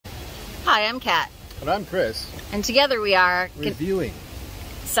Hi, I'm Kat. And I'm Chris. And together we are reviewing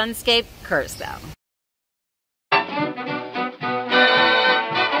Sunscape Curacao.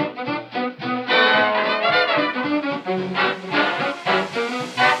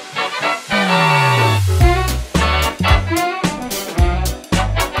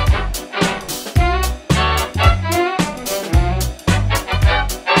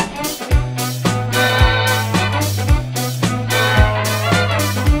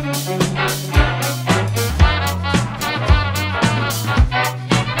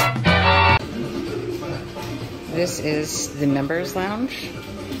 This is the members lounge.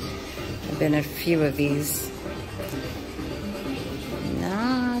 I've been in a few of these.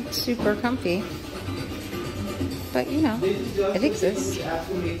 Not super comfy, but you know, it exists.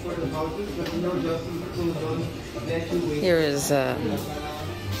 Here is the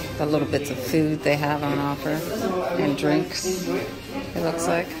little bits of food they have on offer and drinks, it looks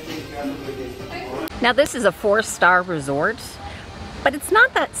like. Now this is a 4-star resort, but it's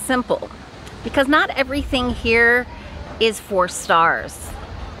not that simple. Because not everything here is 4 stars.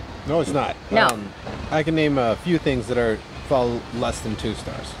 No, it's not. No. I can name a few things that fall less than 2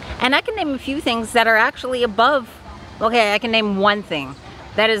 stars. And I can name a few things that are actually above. Okay, I can name one thing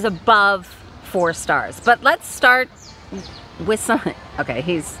that is above 4 stars. But let's start with some. Okay,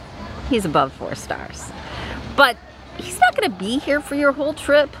 he's above 4 stars. But he's not going to be here for your whole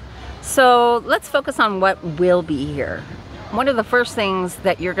trip. So let's focus on what will be here. One of the first things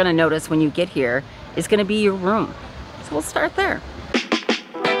that you're going to notice when you get here is going to be your room. So we'll start there.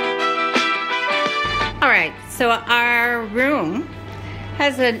 All right, so our room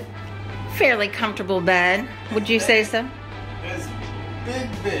has a fairly comfortable bed. Would you say so? It's a big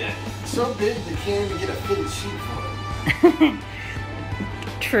bed. So big they can't even get a fitted sheet for it.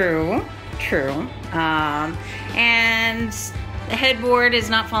 True, true. And the headboard is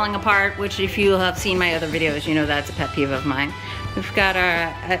not falling apart, which if you have seen my other videos, you know that's a pet peeve of mine. We've got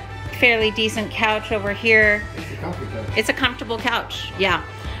a fairly decent couch over here. It's a comfy couch. It's a comfortable couch, yeah.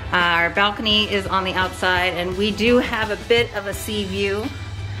 Our balcony is on the outside, and we do have a bit of a sea view,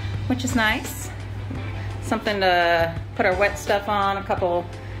 which is nice. Something to put our wet stuff on, a couple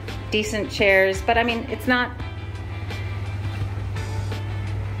decent chairs, but I mean, it's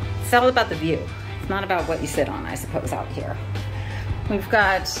all about the view. It's not about what you sit on, I suppose, out here. We've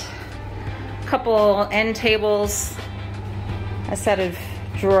got a couple end tables, a set of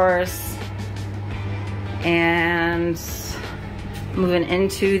drawers, and moving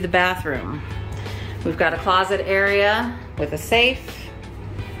into the bathroom. We've got a closet area with a safe,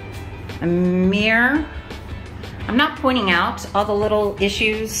 a mirror. I'm not pointing out all the little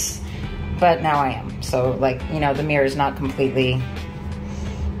issues, but now I am. So like, you know, the mirror is not completely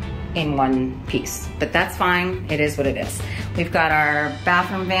in one piece, but that's fine. It is what it is. We've got our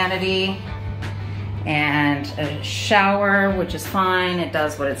bathroom vanity and a shower, which is fine. It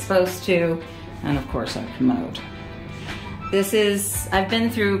does what it's supposed to. And of course our commode. This is, I've been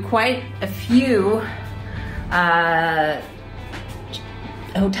through quite a few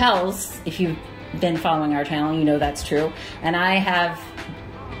hotels. If you've been following our channel, you know that's true. And I have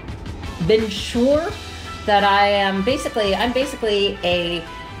been sure that I'm basically a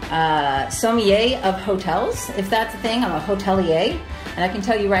sommelier of hotels, if that's a thing. I'm a hotelier, and I can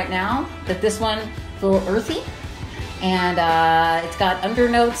tell you right now that this one is a little earthy, and it's got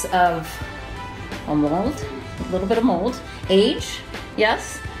undernotes of mold, a little bit of mold, age,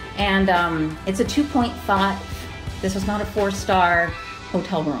 yes, and it's a 2.5. This was not a 4-star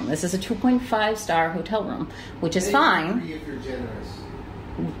hotel room. This is a 2.5-star hotel room, which is fine. Maybe 3 if you're generous.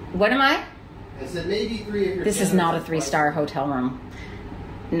 What am I? I said maybe 3 if you're generous. This is not a 3-star hotel room.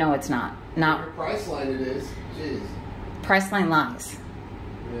 No, it's not. Your price line it is. Jeez. Priceline lies.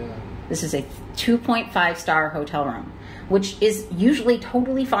 Yeah. This is a 2.5-star hotel room, which is usually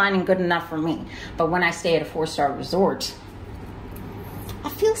totally fine and good enough for me. But when I stay at a 4-star resort, I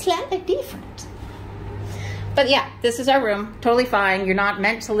feel slightly different. But yeah, this is our room. Totally fine. You're not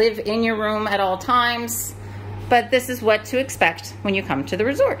meant to live in your room at all times, but this is what to expect when you come to the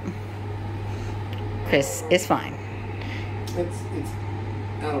resort. Chris is fine.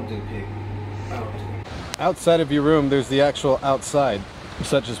 I don't do pig. Outside of your room, there's the actual outside,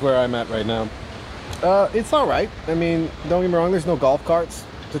 such as where I'm at right now. It's all right. I mean, don't get me wrong, there's no golf carts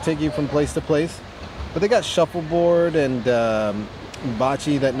to take you from place to place, but they got shuffleboard and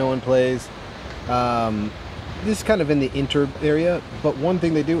bocce that no one plays. This is kind of in the inter area, but one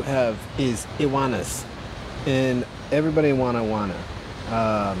thing they do have is iguanas, and everybody want iguana.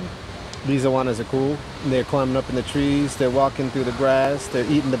 These iguanas are cool. They're climbing up in the trees. They're walking through the grass. They're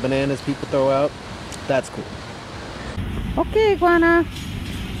eating the bananas people throw out. That's cool. Okay, iguana.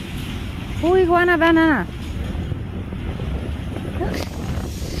 Oh, you want a banana?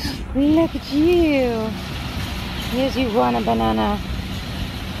 Look at you. Yes, you want a banana.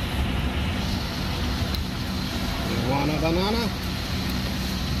 You want a banana?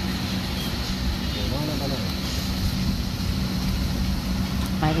 You want a banana?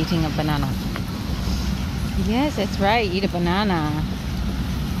 I'm eating a banana. Yes, that's right. Eat a banana.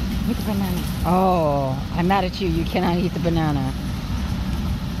 Eat a banana. Oh, I'm mad at you. You cannot eat the banana.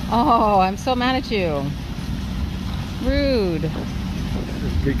 Oh, I'm so mad at you. Rude.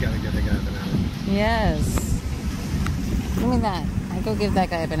 We gotta get a guy a banana. Yes. Give me that. I go give that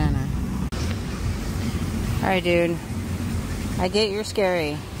guy a banana. Alright, dude. I get you're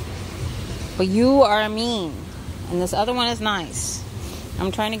scary. But you are mean. And this other one is nice.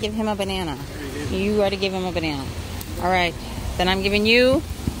 I'm trying to give him a banana. You got to give him a banana. Alright. Then I'm giving you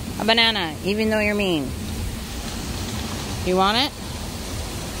a banana, even though you're mean. You want it?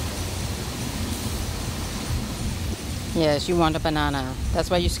 Yes, you want a banana. That's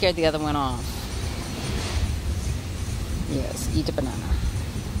why you scared the other one off. Yes, eat a banana.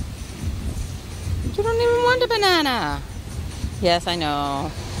 You don't even want a banana. Yes, I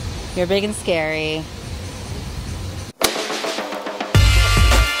know. You're big and scary.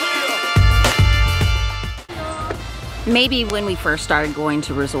 Maybe when we first started going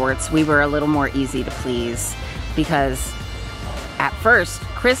to resorts, we were a little more easy to please because at first,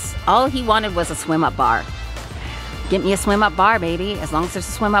 Chris, all he wanted was a swim-up bar. Get me a swim-up bar, baby. As long as there's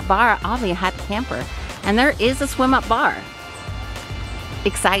a swim-up bar, I'll be a happy camper. And there is a swim-up bar.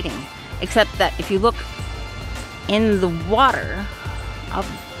 Exciting. Except that if you look in the water of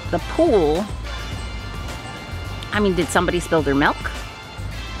the pool, I mean, did somebody spill their milk?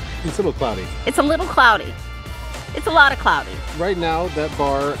 It's a little cloudy. It's a little cloudy. It's a lot of cloudy. Right now, that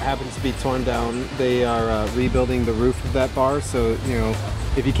bar happens to be torn down. They are rebuilding the roof of that bar, so, you know,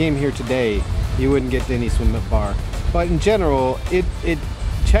 if you came here today, you wouldn't get any swim-up bar. But in general, it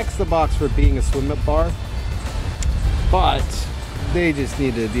checks the box for being a swim-up bar, but they just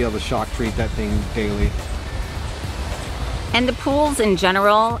need to be able to shock treat that thing daily. And the pools in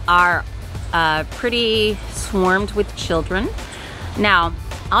general are pretty swarmed with children. Now,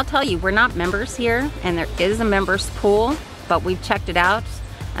 I'll tell you, we're not members here, and there is a members pool, but we've checked it out,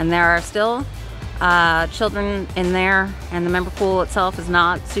 and there are still children in there, and the member pool itself is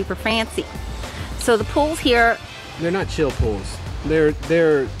not super fancy. So the pools here, they're not chill pools. They're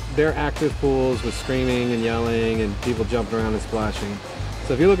active pools with screaming and yelling and people jumping around and splashing.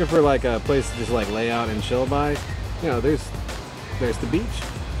 So if you're looking for like a place to just like lay out and chill by, you know, there's the beach.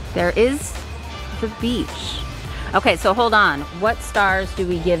 There is the beach. Okay, so hold on. What stars do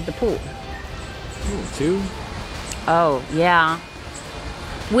we give the pool? 2. Oh, yeah.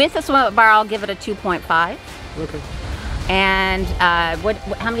 With a swim bar, I'll give it a 2.5. Okay. And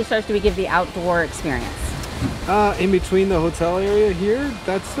how many stars do we give the outdoor experience? In between the hotel area here,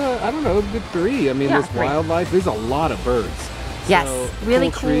 that's I don't know, a good 3. I mean, yeah, there's 3. Wildlife. There's a lot of birds. Yes, so,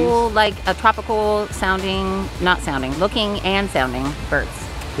 really cool, trees. like a tropical sounding, looking and sounding birds.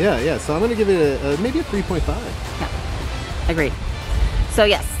 Yeah. So I'm gonna give it maybe a 3.5. Yeah, agreed. So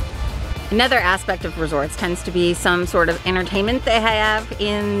yes, another aspect of resorts tends to be some sort of entertainment they have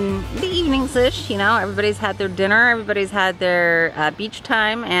in the evenings-ish. You know, everybody's had their dinner, everybody's had their beach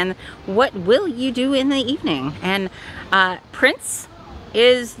time, and what will you do in the evening? And Prince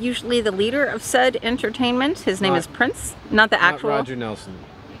is usually the leader of said entertainment. His name is Prince, not the actual. Not Roger Nelson.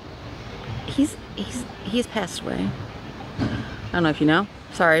 He's passed away. I don't know if you know.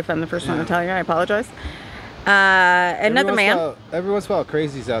 Sorry if I'm the first one to tell you. I apologize. Another man. Every once in a while,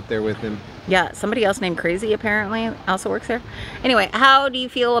 Crazy's out there with him. Yeah, somebody else named Crazy apparently also works there. Anyway, how do you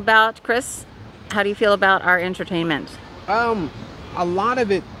feel about, Chris? How do you feel about our entertainment? A lot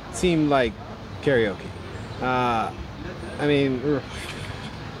of it seemed like karaoke. I mean,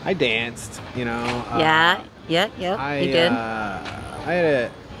 I danced, you know. Yeah, you did. I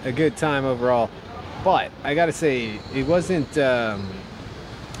had a good time overall, but I gotta say, it wasn't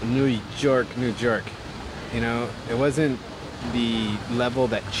New York. You know, it wasn't the level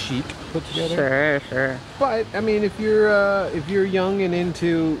that Chic put together. Sure. But I mean, if you're young and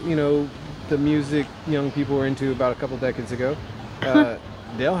into, you know, the music young people were into about a couple decades ago,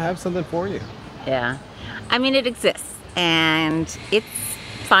 they'll have something for you. Yeah, I mean, it exists and it's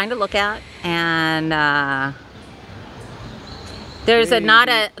fine to look at, and there's not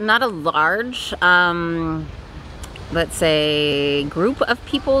a large let's say group of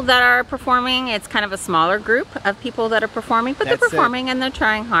people that are performing. It's kind of a smaller group of people that are performing, but they're performing and they're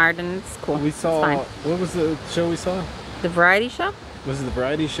trying hard, and it's cool. We saw, what was the show we saw? The variety show? Was it the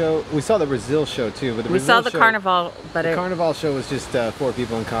variety show? We saw the Brazil show too, but We saw the carnival, but the carnival show was just 4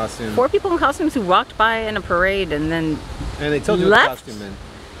 people in costume. 4 people in costumes who walked by in a parade and then And they told you what the costume meant.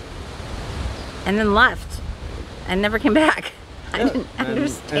 And then left and never came back. I didn't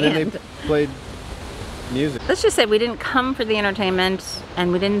understand. And then they played music. Let's just say we didn't come for the entertainment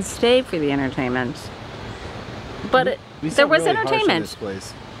and we didn't stay for the entertainment. But there was really entertainment. harsh on this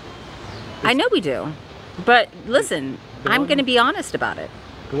place. I know we do. But listen, I'm going to be honest about it.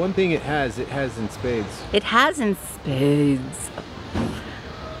 The one thing it has in spades. It has in spades.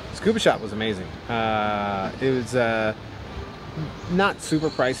 Scuba shop was amazing. It was not super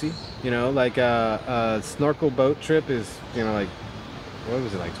pricey. You know, like a snorkel boat trip is, you know, like, what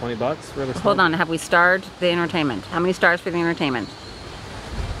was it, like 20 bucks for the Hold on, have we starred the entertainment? How many stars for the entertainment?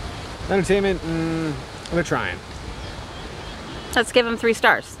 Entertainment, we're trying. Let's give them 3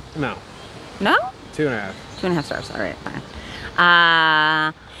 stars. No. No? 2.5. 2.5 stars, all right,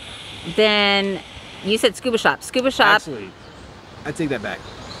 fine. Then you said scuba shop. Scuba shop. Actually, I take that back.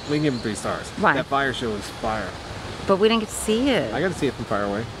 We can give them 3 stars. Why? That fire show was fire. But we didn't get to see it. I got to see it from far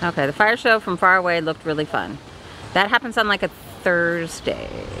away. Okay, the fire show from far away looked really fun. That happens on like a Thursday,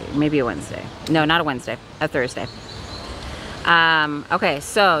 maybe a Wednesday. No, not a Wednesday, a Thursday. Okay,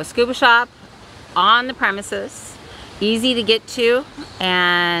 so scuba shop on the premises, easy to get to,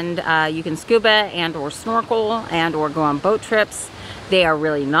 and you can scuba and or snorkel and or go on boat trips. They are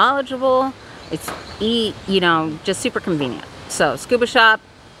really knowledgeable. It's just super convenient. So scuba shop,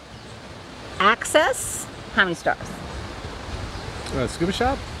 access. How many stars? Scuba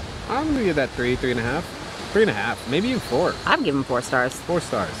shop? I'm gonna give that 3.5. 3.5, maybe even 4. I'm giving 4 stars. 4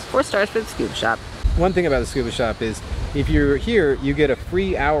 stars. 4 stars for the scuba shop. One thing about the scuba shop is, if you're here, you get a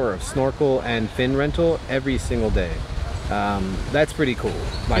free hour of snorkel and fin rental every single day. That's pretty cool.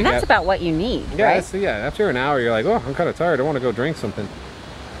 Like, and that's about what you need, right? Yeah, after an hour, you're like, oh, I'm kind of tired. I want to go drink something.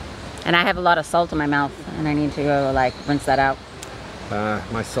 And I have a lot of salt in my mouth, and I need to go, like, rinse that out.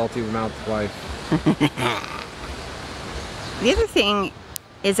 My salty mouth wife. The other thing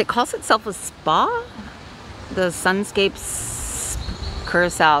is it calls itself a spa? The Sunscape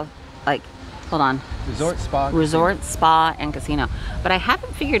Curacao, like, hold on. Resort, spa, and casino. But I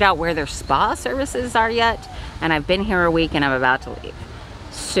haven't figured out where their spa services are yet, and I've been here a week and I'm about to leave.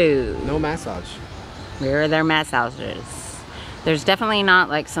 So... No massage. Where are their massages? There's definitely not,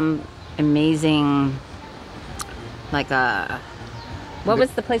 like, some amazing, like, what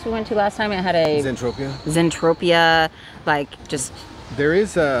was the place we went to last time? It had a... Zentropia, like, just... There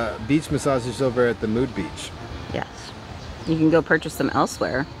is beach massages over at the Mood Beach. Yes. You can go purchase them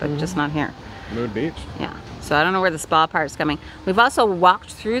elsewhere, but just not here. Mood Beach? Yeah. So I don't know where the spa part's coming. We've also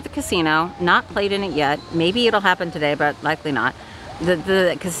walked through the casino, not played in it yet. Maybe it'll happen today, but likely not.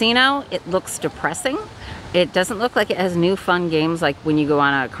 The casino, it looks depressing. It doesn't look like it has new fun games like when you go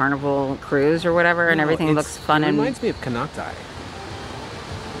on a carnival cruise or whatever, and everything looks fun. It reminds me of Kanaktai.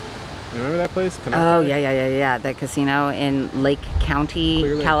 You remember that place? Oh, yeah. The casino in Lake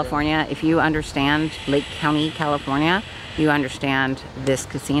County, California. If you understand Lake County, California, you understand this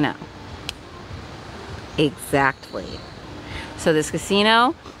casino. Exactly. So this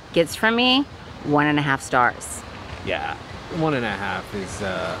casino gets from me 1.5 stars. Yeah, 1.5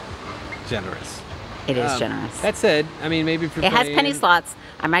 is generous. It is generous. That said, I mean, maybe for it has penny slots.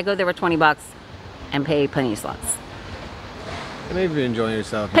 I might go there with 20 bucks and pay penny slots. Maybe you're enjoying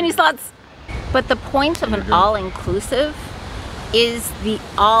yourself. Penny slots. But the point of an all-inclusive is the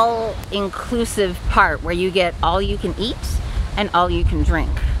all-inclusive part where you get all you can eat and all you can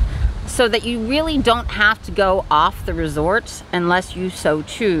drink. So that you really don't have to go off the resort unless you so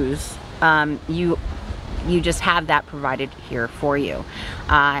choose. You just have that provided here for you.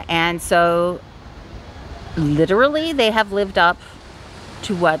 And so literally they have lived up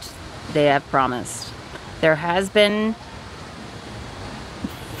to what they have promised. There has been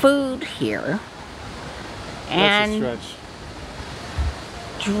food here, and that's a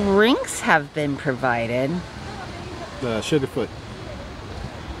stretch. Drinks have been provided. Sugarfoot.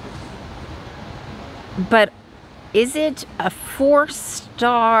 But is it a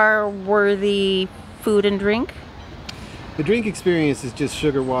 4-star worthy food and drink? The drink experience is just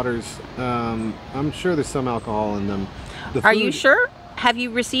sugar waters. I'm sure there's some alcohol in them. Are you sure? Have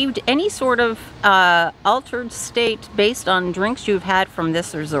you received any sort of altered state based on drinks you've had from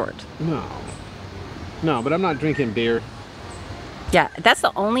this resort? No, but I'm not drinking beer. Yeah, that's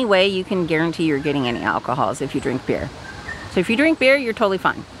the only way you can guarantee you're getting any alcohol is if you drink beer. So if you drink beer, you're totally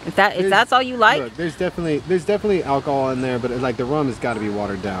fine. If that's all you like. Look, there's definitely alcohol in there, but like the rum has got to be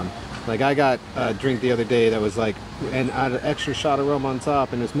watered down. Like I got a drink the other day that was like an extra shot of rum on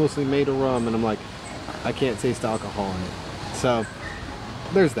top, and it's mostly made of rum, and I'm like, I can't taste alcohol in it. So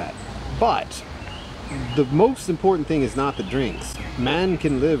there's that. But the most important thing is not the drinks. Man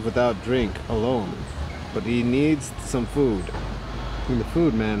can live without drink alone, but he needs some food. And the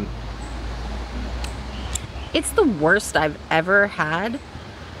food, man. It's the worst I've ever had.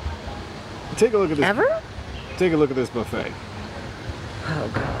 Take a look at this. Ever? Take a look at this buffet.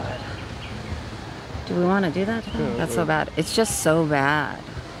 Oh God. Do we want to do that today? Yeah, That's so bad. It's just so bad.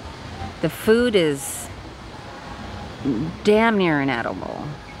 The food is damn near inedible.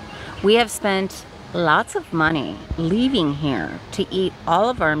 We have spent lots of money leaving here to eat all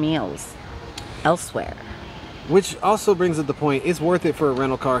of our meals elsewhere. Which also brings up the point, it's worth it for a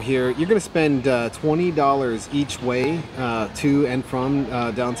rental car here. You're going to spend $20 each way to and from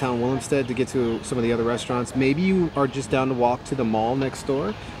downtown Willemstad to get to some of the other restaurants. Maybe you are just down to walk to the mall next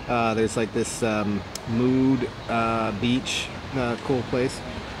door. There's like this Mood Beach cool place.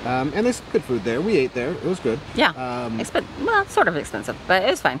 And there's good food there. We ate there. It was good. Yeah. Well, sort of expensive, but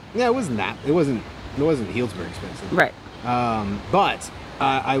it was fine. Yeah, it wasn't that. It wasn't Healdsburg expensive. Right. But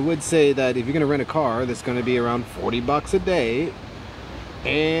I would say that if you're going to rent a car, that's going to be around $40 a day,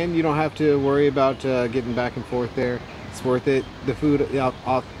 and you don't have to worry about getting back and forth there. It's worth it. The food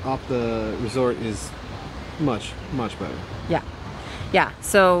off the resort is much better. Yeah. Yeah.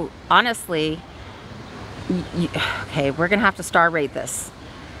 So honestly, okay, we're going to have to star rate this.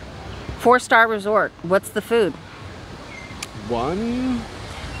 4-star resort. What's the food? 1.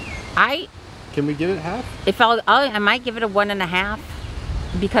 Can we give it half? I might give it a 1.5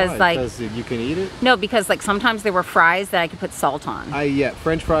 because because you can eat it. No, because like sometimes there were fries that I could put salt on. Yeah,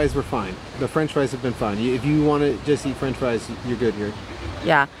 French fries were fine. The French fries have been fine. If you want to just eat French fries, you're good here.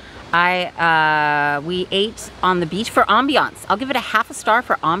 Yeah, we ate on the beach for ambiance. I'll give it a 1/2 star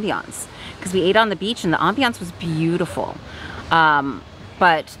for ambiance because we ate on the beach and the ambiance was beautiful.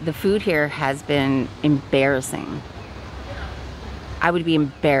 But the food here has been embarrassing. I would be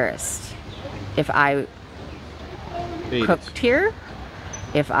embarrassed if I cooked here,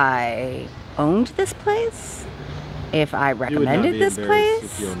 if I owned this place, if I recommended this place.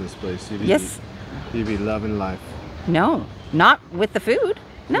 If you own this place, you'd be loving life. No, not with the food.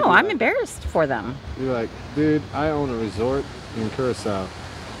 No, I'm embarrassed for them. You're like, dude, I own a resort in Curacao.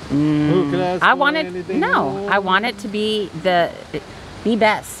 Can I ask I want it. anything No, more? I want it to be the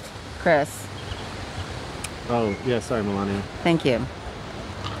best, Chris. Oh, yeah, sorry, Melania. Thank you.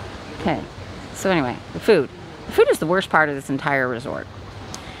 Okay, so anyway, the food. The food is the worst part of this entire resort.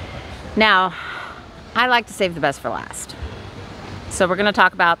 Now, I like to save the best for last. So we're gonna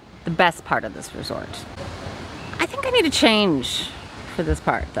talk about the best part of this resort. I think I need a change for this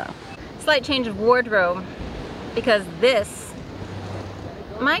part though. Slight change of wardrobe because this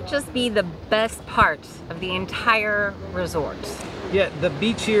might just be the best part of the entire resort. Yeah, the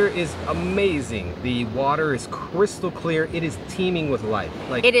beach here is amazing. The water is crystal clear. It is teeming with life.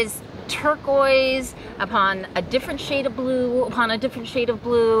 Like, it is turquoise upon a different shade of blue upon a different shade of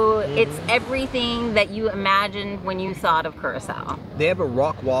blue. It's everything that you imagined when you thought of Curacao. they have a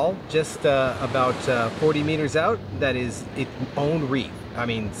rock wall just about 40 meters out that is its own reef. I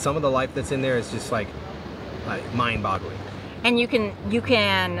mean, some of the life that's in there is just like mind-boggling. And you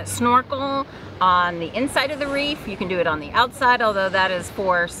can snorkel on the inside of the reef. You can do it on the outside, although that is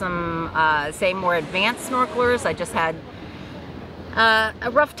for some say more advanced snorkelers. I just had a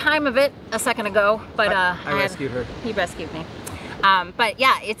rough time of it a second ago, but I rescued her. He rescued me. But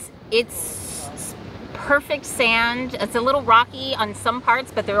yeah, it's perfect sand. It's a little rocky on some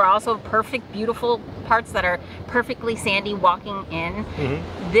parts, but there are also perfect, beautiful parts that are perfectly sandy walking in.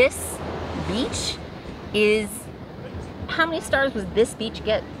 This beach is, how many stars was this beach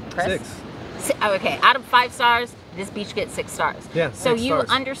get, Chris? 6. Okay, out of 5 stars, this beach gets 6 stars. Yeah, so 6 you stars.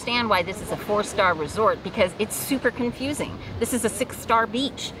 understand why this is a 4-star resort, because it's super confusing. This is a 6-star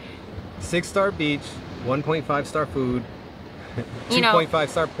beach. 6-star beach, 1.5-star food,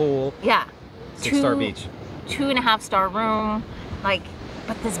 2.5-star pool. Yeah. 6-star beach. 2.5-star room. Like,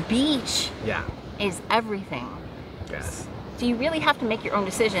 but this beach is everything. Yes. So you really have to make your own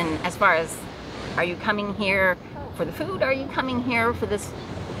decision as far as, are you coming here for the food? Are you coming here for this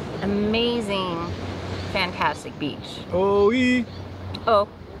amazing, fantastic beach? Oh.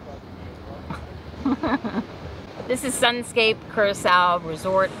 This is Sunscape Curacao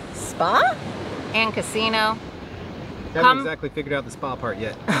Resort Spa and Casino. Haven't exactly figured out the spa part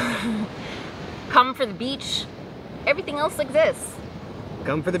yet. Come for the beach. Everything else exists.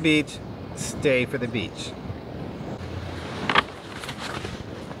 Come for the beach, stay for the beach.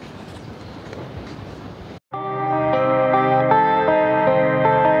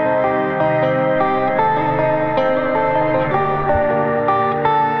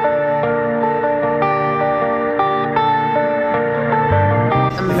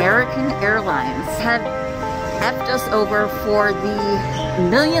 over for the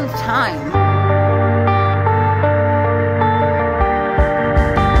millionth time.